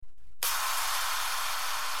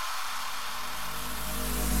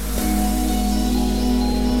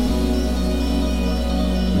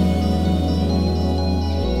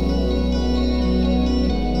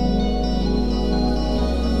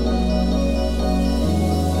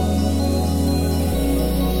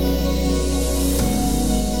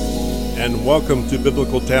and welcome to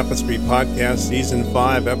Biblical Tapestry Podcast, Season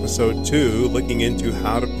 5, Episode 2, looking into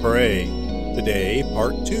how to pray. Today,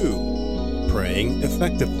 Part 2, Praying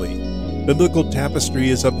Effectively. Biblical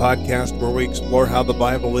Tapestry is a podcast where we explore how the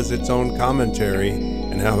Bible is its own commentary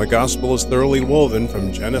and how the Gospel is thoroughly woven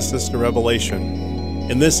from Genesis to Revelation.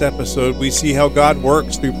 In this episode, we see how God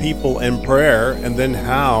works through people and prayer, and then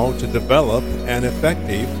how to develop an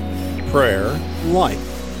effective prayer life.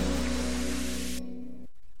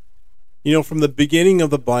 You know, from the beginning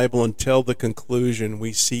of the Bible until the conclusion,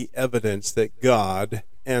 we see evidence that God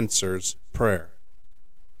answers prayer.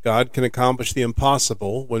 God can accomplish the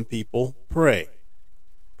impossible when people pray.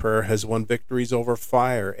 Prayer has won victories over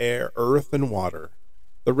fire, air, earth, and water.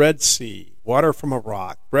 The Red Sea, water from a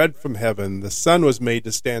rock, bread from heaven, the sun was made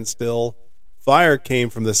to stand still, fire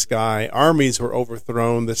came from the sky, armies were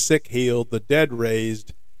overthrown, the sick healed, the dead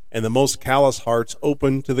raised, and the most callous hearts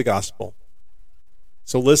opened to the gospel.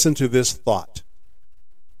 So listen to this thought.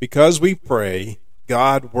 Because we pray,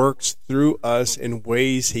 God works through us in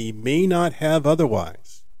ways he may not have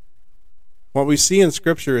otherwise. What we see in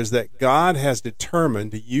Scripture is that God has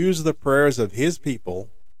determined to use the prayers of his people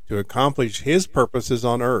to accomplish his purposes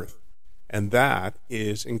on earth, and that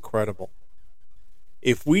is incredible.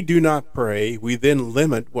 If we do not pray, we then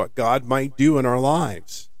limit what God might do in our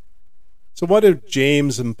lives. So what do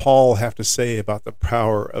James and Paul have to say about the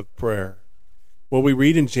power of prayer? Well, we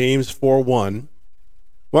read in James 4:1,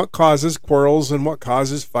 "What causes quarrels and what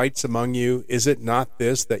causes fights among you? Is it not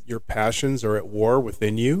this, that your passions are at war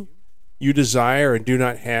within you? You desire and do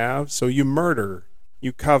not have, so you murder.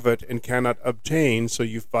 You covet and cannot obtain, so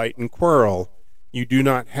you fight and quarrel. You do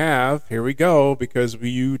not have," here we go, "because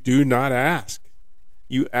you do not ask.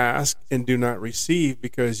 You ask and do not receive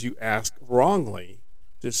because you ask wrongly,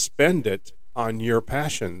 to spend it on your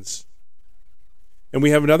passions." And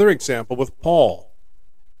we have another example with Paul.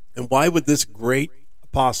 And why would this great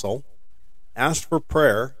apostle ask for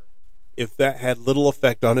prayer if that had little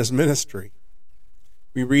effect on his ministry?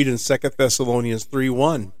 We read in 2 Thessalonians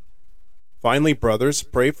 3:1, "Finally, brothers,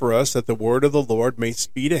 pray for us that the word of the Lord may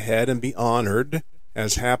speed ahead and be honored,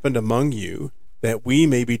 as happened among you, that we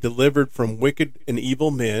may be delivered from wicked and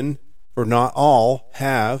evil men, for not all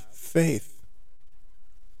have faith."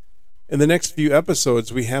 In the next few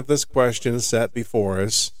episodes, we have this question set before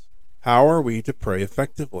us: how are we to pray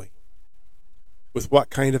effectively? With what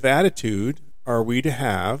kind of attitude are we to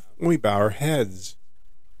have when we bow our heads?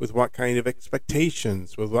 With what kind of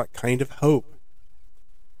expectations? With what kind of hope?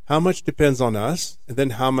 How much depends on us, and then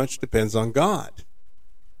how much depends on God?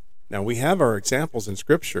 Now, we have our examples in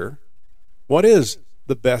Scripture. What is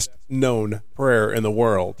the best known prayer in the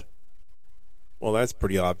world? Well, that's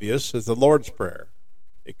pretty obvious. It's the Lord's Prayer.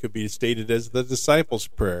 It could be stated as the disciples'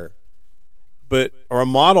 prayer, or a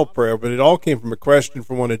model prayer, but it all came from a question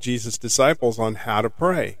from one of Jesus' disciples on how to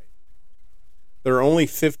pray. There are only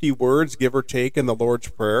 50 words, give or take, in the Lord's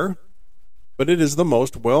Prayer, but it is the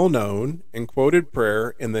most well-known and quoted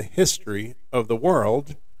prayer in the history of the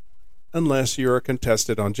world, unless you're a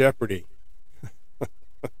contestant on Jeopardy.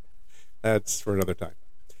 That's for another time.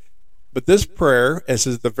 But this prayer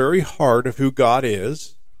is the very heart of who God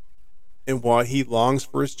is and what he longs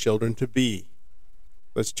for his children to be.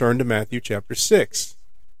 Let's turn to Matthew chapter 6.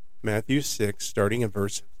 Matthew 6, starting in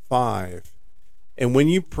verse 5. "And when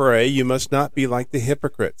you pray, you must not be like the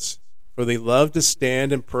hypocrites, for they love to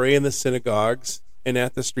stand and pray in the synagogues and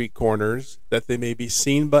at the street corners, that they may be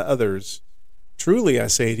seen by others. Truly, I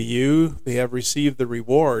say to you, they have received the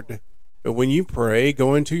reward. But when you pray,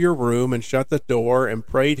 go into your room and shut the door and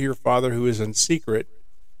pray to your Father who is in secret,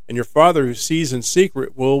 and your Father who sees in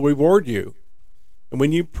secret will reward you. And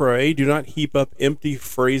when you pray, do not heap up empty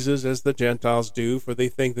phrases as the Gentiles do, for they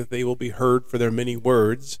think that they will be heard for their many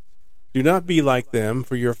words. Do not be like them,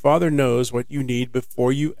 for your Father knows what you need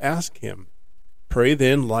before you ask him. Pray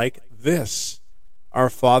then like this: Our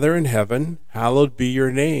Father in heaven, hallowed be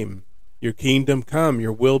your name. Your kingdom come,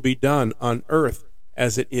 your will be done on earth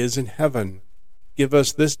as it is in heaven. Give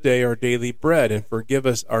us this day our daily bread, and forgive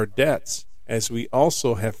us our debts, as we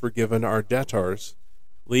also have forgiven our debtors.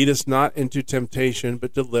 Lead us not into temptation,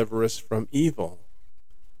 but deliver us from evil."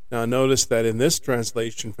 Now notice that in this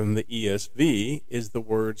translation from the ESV is the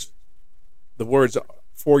words,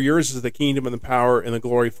 "For yours is the kingdom and the power and the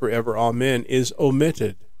glory forever, amen," is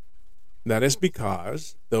omitted. That is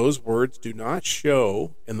because those words do not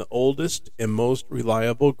show in the oldest and most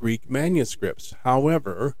reliable Greek manuscripts.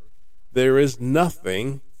 However, there is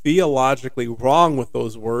nothing theologically wrong with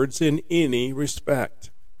those words in any respect.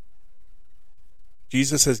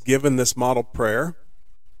 Jesus has given this model prayer,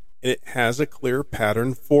 and it has a clear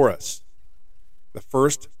pattern for us. The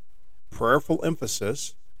first prayerful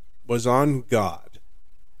emphasis was on God,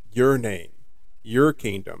 your name, your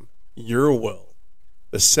kingdom, your will.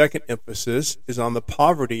 The second emphasis is on the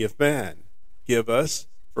poverty of man. Give us,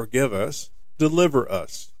 forgive us, deliver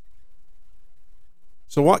us.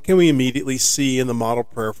 So what can we immediately see in the model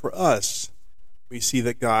prayer for us? We see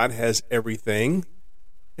that God has everything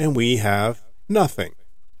and we have nothing.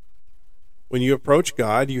 When you approach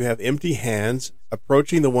God, you have empty hands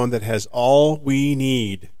approaching the one that has all we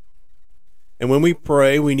need. And when we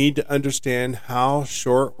pray, we need to understand how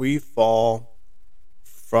short we fall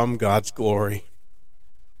from God's glory.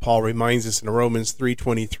 Paul reminds us in Romans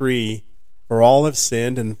 3:23, "For all have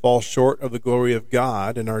sinned and fall short of the glory of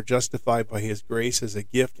God and are justified by his grace as a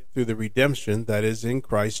gift through the redemption that is in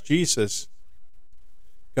Christ Jesus."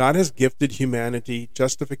 God has gifted humanity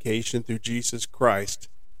justification through Jesus Christ,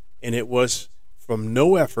 and it was from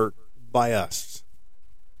no effort by us.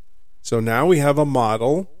 So now we have a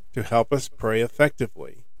model to help us pray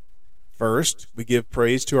effectively. First, we give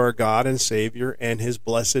praise to our God and Savior and his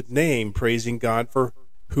blessed name, praising God for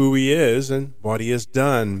who he is and what he has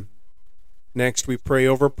done. Next, we pray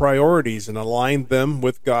over priorities and align them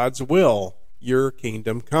with God's will. Your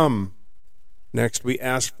kingdom come. Next, we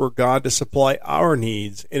ask for God to supply our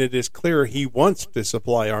needs, and it is clear he wants to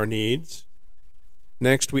supply our needs.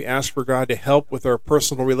 Next, we ask for God to help with our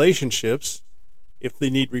personal relationships. If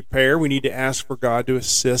they need repair, we need to ask for God to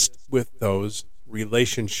assist with those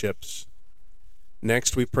relationships.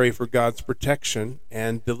 Next, we pray for God's protection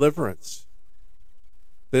and deliverance.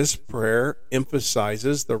 This prayer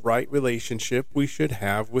emphasizes the right relationship we should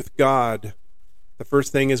have with God. The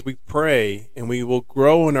first thing is we pray, and we will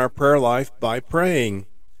grow in our prayer life by praying.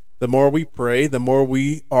 The more we pray, the more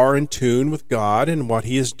we are in tune with God and what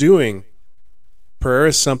he is doing. Prayer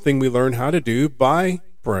is something we learn how to do by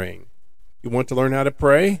praying. You want to learn how to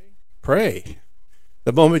pray? Pray.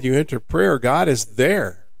 The moment you enter prayer, God is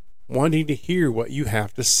there, wanting to hear what you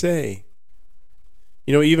have to say.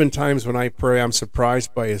 You know, even times when I pray, I'm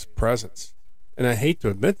surprised by his presence. And I hate to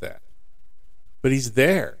admit that. But he's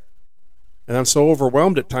there. And I'm so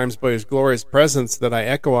overwhelmed at times by his glorious presence that I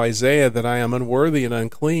echo Isaiah that I am unworthy and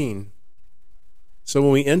unclean. So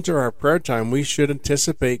when we enter our prayer time, we should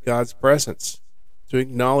anticipate God's presence. To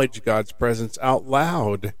acknowledge God's presence out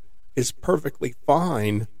loud is perfectly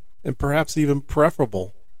fine and perhaps even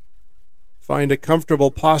preferable. Find a comfortable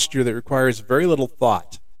posture that requires very little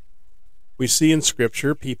thought. We see in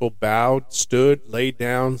Scripture people bowed, stood, laid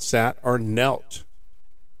down, sat, or knelt,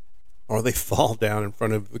 or they fall down in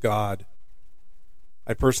front of God.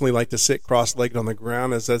 I personally like to sit cross-legged on the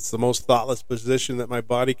ground, as that's the most thoughtless position that my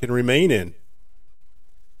body can remain in.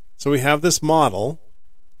 So we have this model.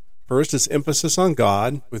 First is emphasis on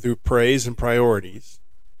God through praise and priorities.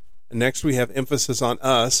 And next we have emphasis on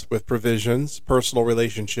us with provisions, personal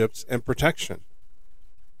relationships, and protection.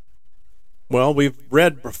 Well, we've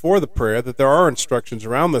read before the prayer that there are instructions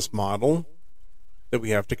around this model that we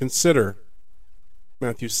have to consider.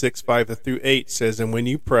 Matthew 6:5-8 says, "And when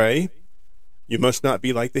you pray, you must not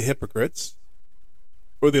be like the hypocrites,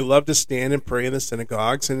 for they love to stand and pray in the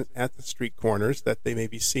synagogues and at the street corners, that they may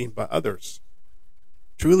be seen by others.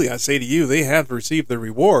 Truly, I say to you, they have received their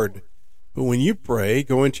reward. But when you pray,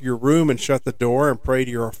 go into your room and shut the door and pray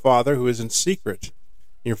to your Father who is in secret.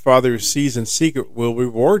 And your Father who sees in secret will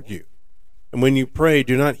reward you. And when you pray,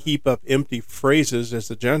 do not heap up empty phrases as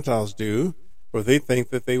the Gentiles do, for they think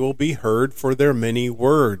that they will be heard for their many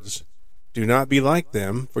words. Do not be like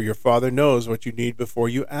them, for your Father knows what you need before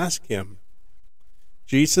you ask him."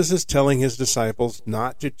 Jesus is telling his disciples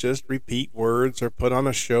not to just repeat words or put on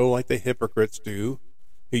a show like the hypocrites do,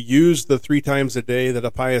 who use the 3 times a day that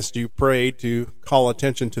a pious Jew prayed to call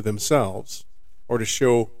attention to themselves or to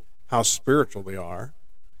show how spiritual they are.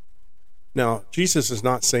 Now, Jesus is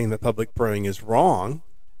not saying that public praying is wrong,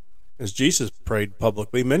 as Jesus prayed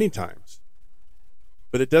publicly many times.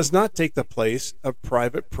 But it does not take the place of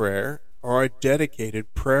private prayer or a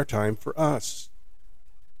dedicated prayer time for us.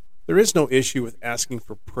 There is no issue with asking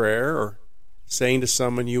for prayer or saying to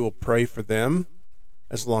someone you will pray for them,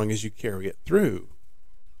 as long as you carry it through.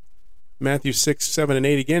 Matthew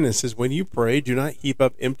 6:7-8 again, it says, "When you pray, do not heap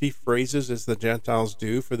up empty phrases as the Gentiles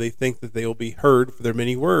do, for they think that they will be heard for their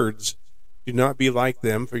many words. Do not be like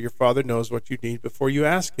them, for your Father knows what you need before you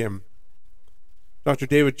ask him." Dr.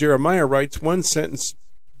 David Jeremiah writes, "One sentence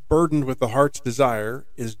burdened with the heart's desire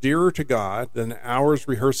is dearer to God than hours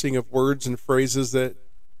rehearsing of words and phrases that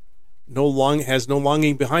has no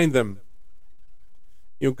longing behind them."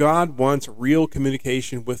 You know, God wants real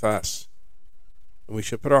communication with us, and we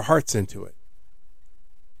should put our hearts into it.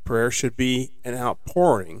 Prayer should be an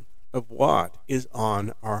outpouring of what is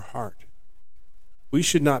on our heart. we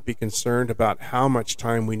should not be concerned about how much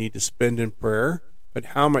time we need to spend in prayer, but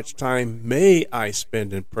how much time may I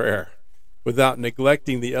spend in prayer without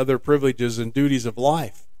neglecting the other privileges and duties of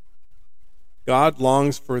life. God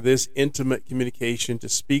longs for this intimate communication, to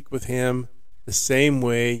speak with him the same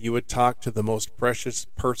way you would talk to the most precious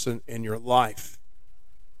person in your life.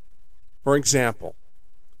 For example,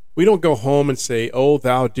 we don't go home and say, "Oh,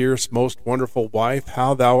 thou dearest, most wonderful wife,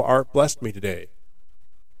 how thou art blessed me today."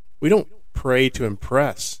 We don't pray to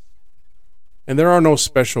impress. And there are no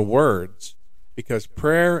special words, because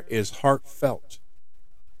prayer is heartfelt.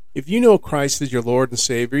 If you know Christ as your Lord and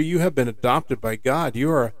Savior, you have been adopted by God.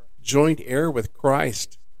 You are a joint heir with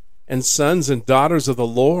Christ and sons and daughters of the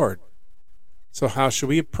Lord. So how should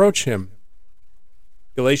we approach him?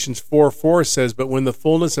 Galatians 4:4 says, "But when the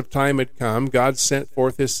fullness of time had come, God sent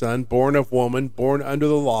forth his Son, born of woman, born under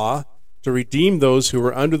the law, to redeem those who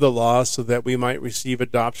were under the law, so that we might receive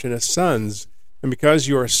adoption as sons. And because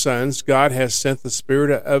you are sons, God has sent the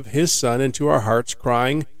Spirit of his Son into our hearts,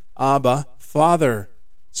 crying, 'Abba, Father.'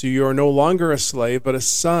 So you are no longer a slave, but a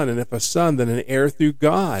son, and if a son, then an heir through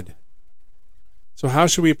God." So how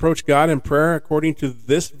should we approach God in prayer according to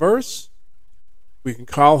this verse? We can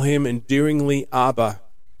call him endearingly Abba.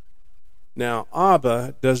 Now,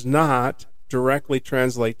 Abba does not directly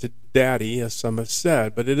translate to daddy, as some have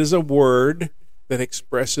said, but it is a word that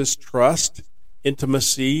expresses trust,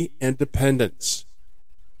 intimacy, and dependence.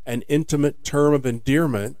 An intimate term of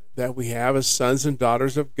endearment that we have as sons and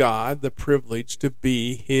daughters of God, the privilege to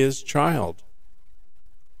be his child.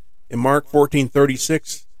 In Mark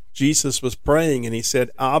 14:36, Jesus was praying and he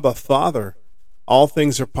said, "Abba, Father, all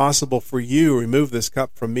things are possible for you. Remove this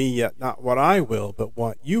cup from me, yet not what I will, but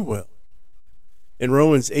what you will." In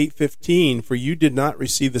Romans 8:15, "For you did not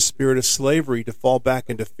receive the spirit of slavery to fall back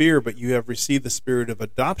into fear, but you have received the spirit of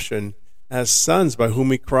adoption as sons, by whom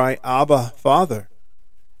we cry, 'Abba, Father.'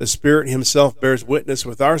 The Spirit himself bears witness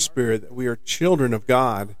with our spirit that we are children of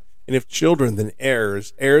God, and if children, then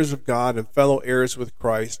heirs, heirs of God and fellow heirs with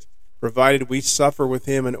Christ, provided we suffer with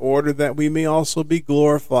him in order that we may also be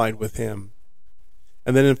glorified with him."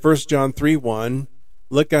 And then in 1 John 3:1,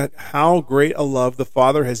 look at how great a love the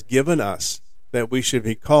Father has given us, that we should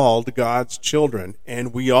be called God's children,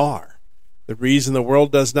 and we are. The reason the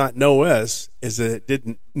world does not know us is that it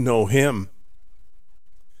didn't know him.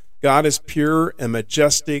 God is pure and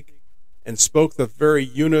majestic and spoke the very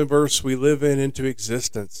universe we live in into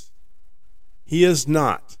existence. He is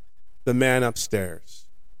not the man upstairs.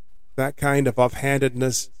 That kind of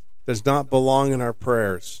offhandedness does not belong in our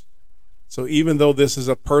prayers. So even though this is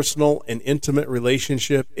a personal and intimate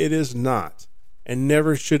relationship, it is not, and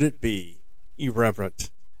never should it be,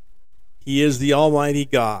 irreverent. He is the Almighty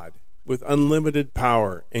God, with unlimited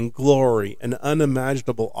power and glory and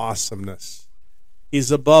unimaginable awesomeness. He's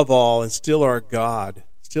above all and still our God,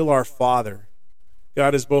 still our Father.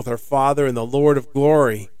 God is both our Father and the Lord of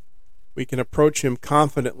glory. We can approach him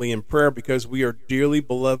confidently in prayer because we are dearly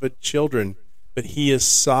beloved children, but he is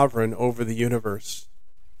sovereign over the universe.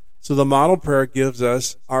 So the model prayer gives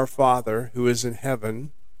us, "Our Father who is in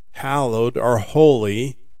heaven, hallowed," or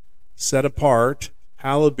holy, set apart,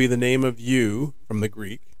 hallowed be the name of you, from the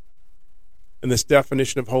Greek. And this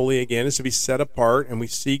definition of holy, again, is to be set apart, and we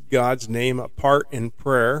seek God's name apart in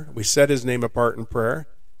prayer. We set his name apart in prayer,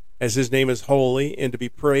 as his name is holy, and to be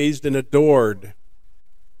praised and adored.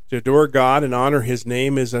 To adore God and honor his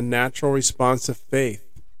name is a natural response of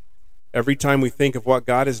faith. Every time we think of what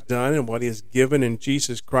God has done and what he has given in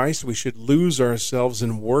Jesus Christ, we should lose ourselves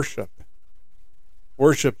in worship.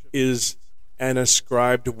 Worship is an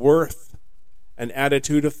ascribed worth, an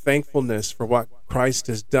attitude of thankfulness for what Christ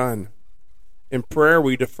has done. In prayer,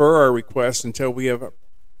 we defer our requests until we have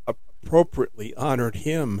appropriately honored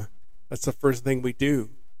him. That's the first thing we do.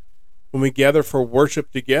 When we gather for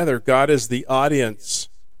worship together, God is the audience.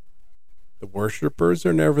 The worshipers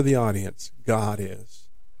are never the audience. God is.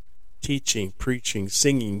 Teaching, preaching,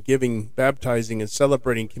 singing, giving, baptizing, and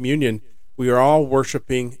celebrating communion, we are all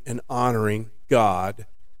worshiping and honoring God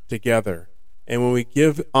together. And when we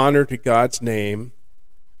give honor to God's name,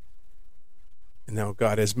 and now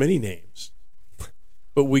God has many names,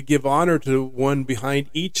 but we give honor to one behind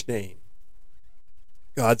each name.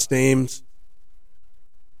 God's names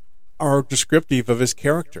are descriptive of his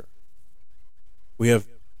character. We have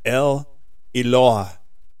El Eloah,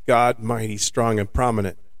 God mighty, strong, and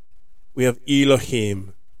prominent. We have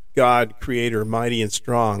Elohim, God creator, mighty and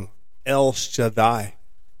strong. El Shaddai,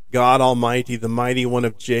 God almighty, the mighty one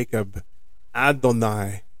of Jacob.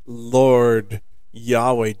 Adonai, Lord,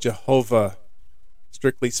 Yahweh, Jehovah,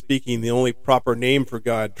 strictly speaking, the only proper name for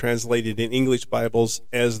God translated in English Bibles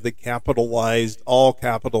as the capitalized, all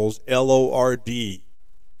capitals, Lord, to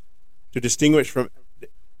distinguish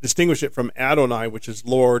it from Adonai, which is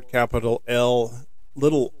Lord, capital L,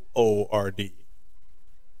 little O-R-D.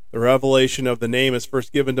 The revelation of the name is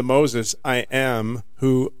first given to Moses, I am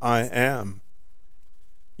who I am.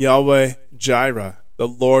 Yahweh Jireh, the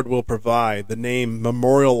Lord will provide, the name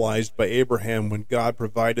memorialized by Abraham when God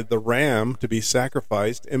provided the ram to be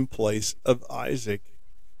sacrificed in place of Isaac.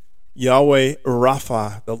 Yahweh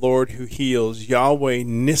Rapha, the Lord who heals. Yahweh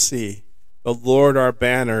Nissi, the Lord our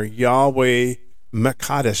banner. Yahweh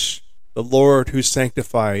Mekadesh, the Lord who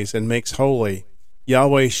sanctifies and makes holy.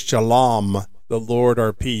 Yahweh Shalom, the Lord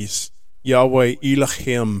our peace. Yahweh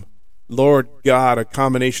Elohim, Lord God, a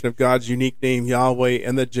combination of God's unique name Yahweh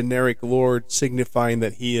and the generic Lord, signifying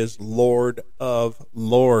that he is Lord of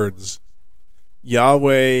lords.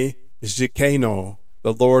 Yahweh Zikeno,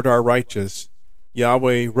 the Lord our righteous.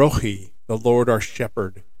 Yahweh Rohi, the Lord our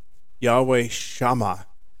shepherd. Yahweh Shammah,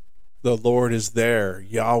 the Lord is there.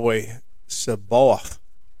 Yahweh Sabaoth,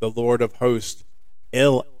 the Lord of hosts.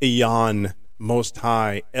 El Elyon, Most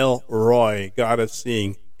High. El Roi, God of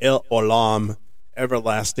seeing. El Olam,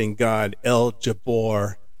 everlasting God. El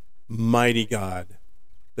Jabor, mighty God.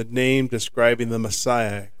 The name describing the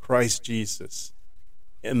Messiah, Christ Jesus,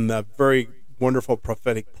 in the very wonderful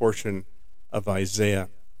prophetic portion of Isaiah.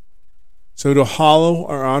 So to hallow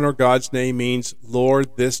or honor God's name means,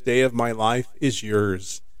 Lord, this day of my life is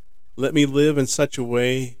yours. Let me live in such a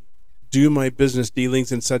way, do my business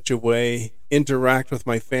dealings in such a way, interact with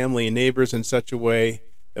my family and neighbors in such a way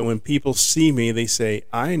that when people see me, they say,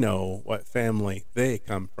 I know what family they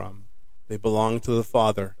come from. They belong to the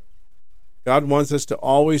Father. God wants us to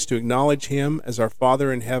always to acknowledge him as our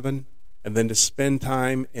Father in heaven, and then to spend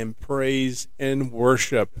time in praise and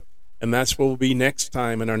worship. And that's what will be next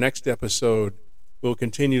time in our next episode. We'll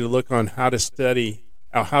continue to look on how to study,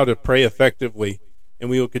 how to pray effectively. And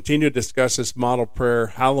we will continue to discuss this model prayer,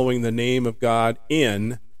 hallowing the name of God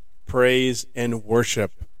in praise and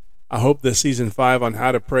worship. I hope this season 5 on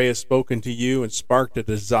how to pray has spoken to you and sparked a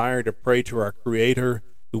desire to pray to our Creator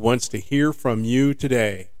who wants to hear from you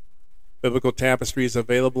today. Biblical Tapestry is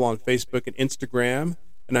available on Facebook and Instagram,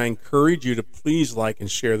 and I encourage you to please like and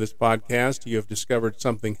share this podcast. You have discovered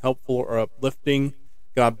something helpful or uplifting.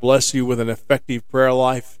 God bless you with an effective prayer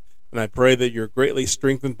life, and I pray that you're greatly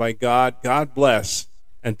strengthened by God. God bless.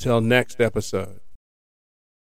 Until next episode.